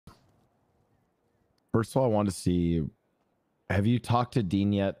First of all, I want to see, have you talked to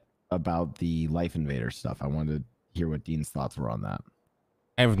Dean yet about the Life Invader stuff? I wanted to hear what Dean's thoughts were on that.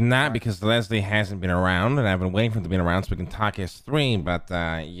 I have not, because Leslie hasn't been around, and I've been waiting for him to be around so we can talk S3. But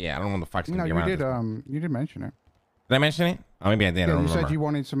yeah, I don't know when the fuck's gonna be around. You did mention it. Did I mention it? Oh, maybe I did. Yeah, I don't you remember. said you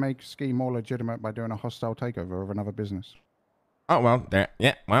wanted to make Ski more legitimate by doing a hostile takeover of another business. Oh well, there.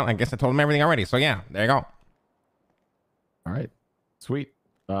 Yeah, well, I guess I told him everything already. So yeah, there you go. All right, sweet.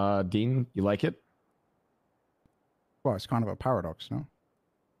 Dean, you like it? Well, it's kind of a paradox, no?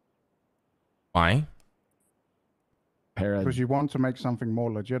 Why? Because you want to make something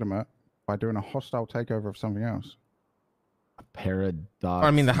more legitimate by doing a hostile takeover of something else. A paradox. Well, I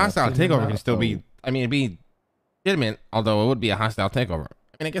mean, the hostile takeover can still be. I mean, it'd be legitimate, although it would be a hostile takeover.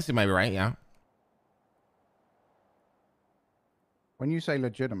 I mean, I guess you might be right. Yeah. When you say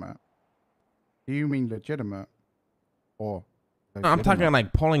legitimate, do you mean legitimate or? No, I'm talking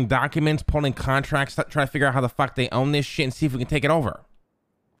like pulling documents, pulling contracts, trying to figure out how the fuck they own this shit and see if we can take it over.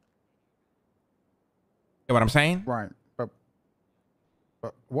 You know what I'm saying? Right.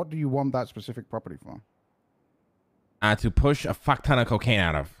 But what do you want that specific property for? To push a fuck ton of cocaine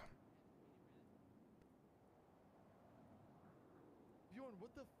out of.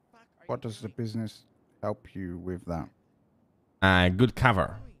 What does the business help you with that? Good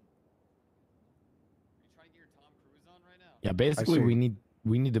cover. Yeah, basically we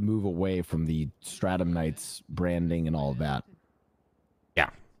need to move away from the Stratum Knights branding and all of that.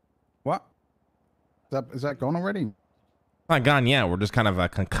 Yeah. What? Is that gone already? Not gone yet. We're just kind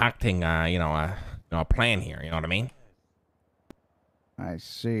of concocting, a plan here. You know what I mean? I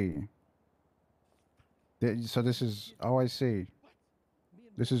see. So this is. Oh, I see.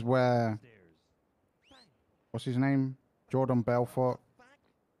 This is where. What's his name? Jordan Belfort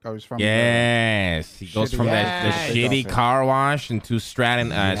goes from. Yes, he goes from the shitty car wash into Stratton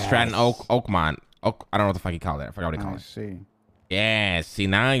Oakmont. I don't know what the fuck he called it. I forgot what he called it. I see. Yeah, see,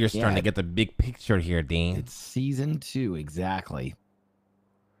 now you're starting to get the big picture here, Dean. It's season 2, exactly.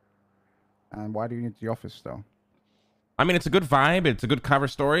 And why do you need the office, though? I mean, it's a good vibe. It's a good cover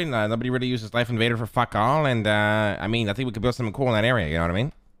story. Nobody really uses Life Invader for fuck all. And, I mean, I think we could build something cool in that area. You know what I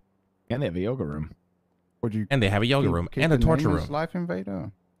mean? And they have a yoga room. And they have a yoga room and a torture room. Life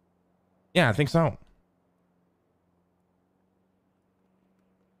Invader? Yeah, I think so.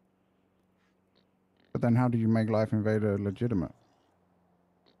 But then how do you make Life Invader legitimate?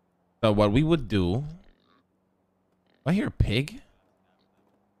 So what we would do... I hear a pig.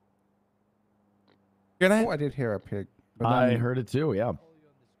 Hear that? Oh, I did hear a pig. But I heard it too, yeah.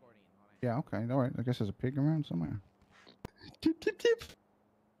 Yeah, okay. All right. I guess there's a pig around somewhere. Tip, tip, tip.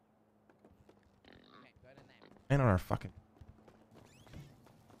 Man on our fucking...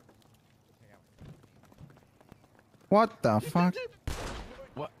 What the fuck?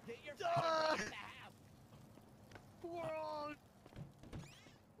 What?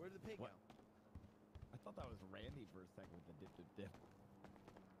 Where'd the pig go? I thought that was Randy for a second with the dip, dip, dip.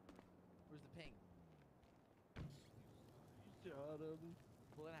 Where's the pig?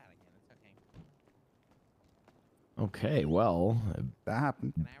 Pull it out again. It's okay. Okay, well, that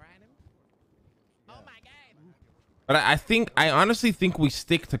happened. Can I ride him? Oh my god! But I honestly think we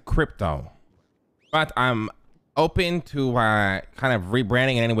stick to crypto. But I'm open to kind of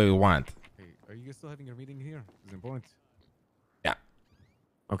rebranding in any way we want. Hey, are you guys still having your meeting here? It's important. Yeah.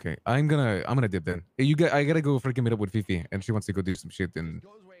 Okay, I'm gonna dip then. Hey, I gotta go freaking meet up with Fifi, and she wants to go do some shit. And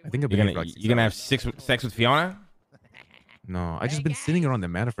I think you're gonna have sex with Fiona? No, I just been sitting around the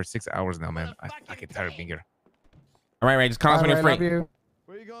matter for 6 hours now, man. I get tired of being here. All right, just call us when you're free. Love you.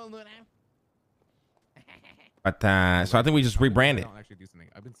 Where you going, Luna? But so I think we just rebrand it. I'll actually do something.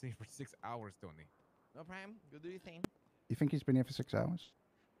 I've been sitting for 6 hours, Tony. No problem. Go do your thing. You think he's been here for 6 hours?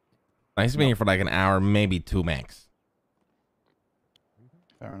 He's been here for like an hour, maybe 2 max.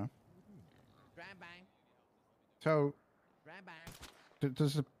 Fair enough. Drive by. So, Drive by.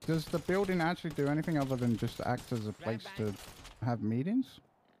 does the building actually do anything other than just act as a place to have meetings?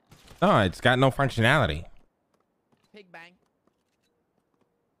 No, it's got no functionality. Pig bang.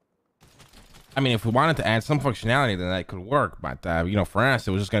 I mean, if we wanted to add some functionality, then that could work. But, for us,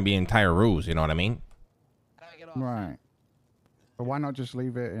 it was just going to be an entire ruse. You know what I mean? Right. But why not just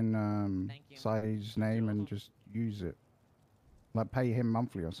leave it in Sai's name and just use it? Like pay him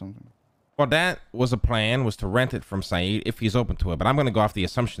monthly or something. Well, that was a plan, was to rent it from Saeed if he's open to it. But I'm going to go off the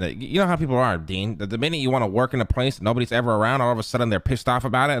assumption that, you know how people are, Dean. That the minute you want to work in a place and nobody's ever around, all of a sudden they're pissed off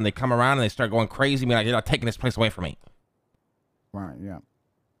about it and they come around and they start going crazy. Be like, you're not taking this place away from me. Right, yeah.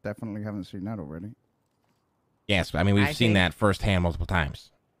 Definitely haven't seen that already. Yes, I mean, we've seen that firsthand multiple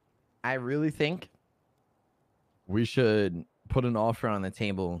times. I really think we should put an offer on the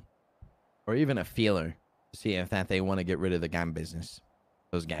table or even a feeler to see if that they want to get rid of the gun business.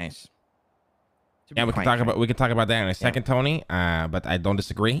 Those guys. To Yeah, be we can quite talk about frank. that in a second, Tony. But I don't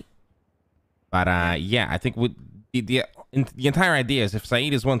disagree. But yeah, I think the entire idea is if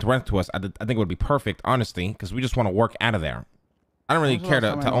Saeed is willing to rent it to us, I think it would be perfect, honestly, because we just want to work out of there. I don't really When was the care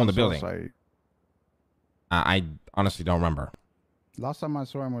last to time own anyone the saw building. Saeed? I honestly don't remember. Last time I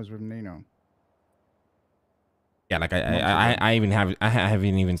saw him was with Nino. Yeah, like Months ago. I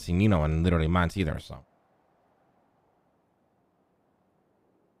haven't even seen Nino in literally months either. So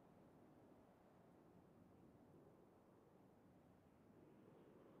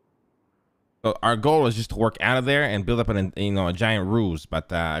our goal is just to work out of there and build up a giant ruse. But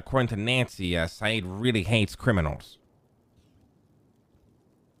according to Nancy, Saeed really hates criminals.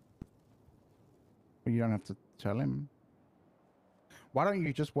 But you don't have to tell him. Why don't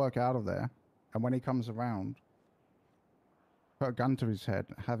you just work out of there, and when he comes around, put a gun to his head,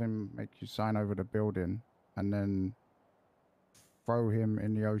 have him make you sign over the building, and then throw him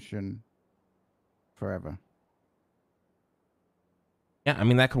in the ocean forever. Yeah, I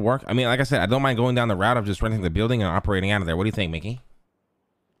mean, that could work. I mean, like I said, I don't mind going down the route of just renting the building and operating out of there. What do you think, Mickey?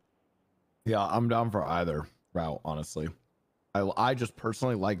 Yeah, I'm down for either route, honestly. I just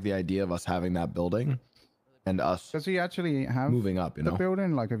personally like the idea of us having that building and us Does he actually have moving up, you the know?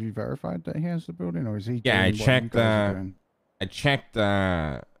 building? Like, have you verified that he has the building, or is he? Yeah, doing what you guys are doing? I checked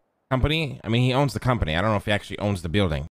company. I mean, he owns the company. I don't know if he actually owns the building.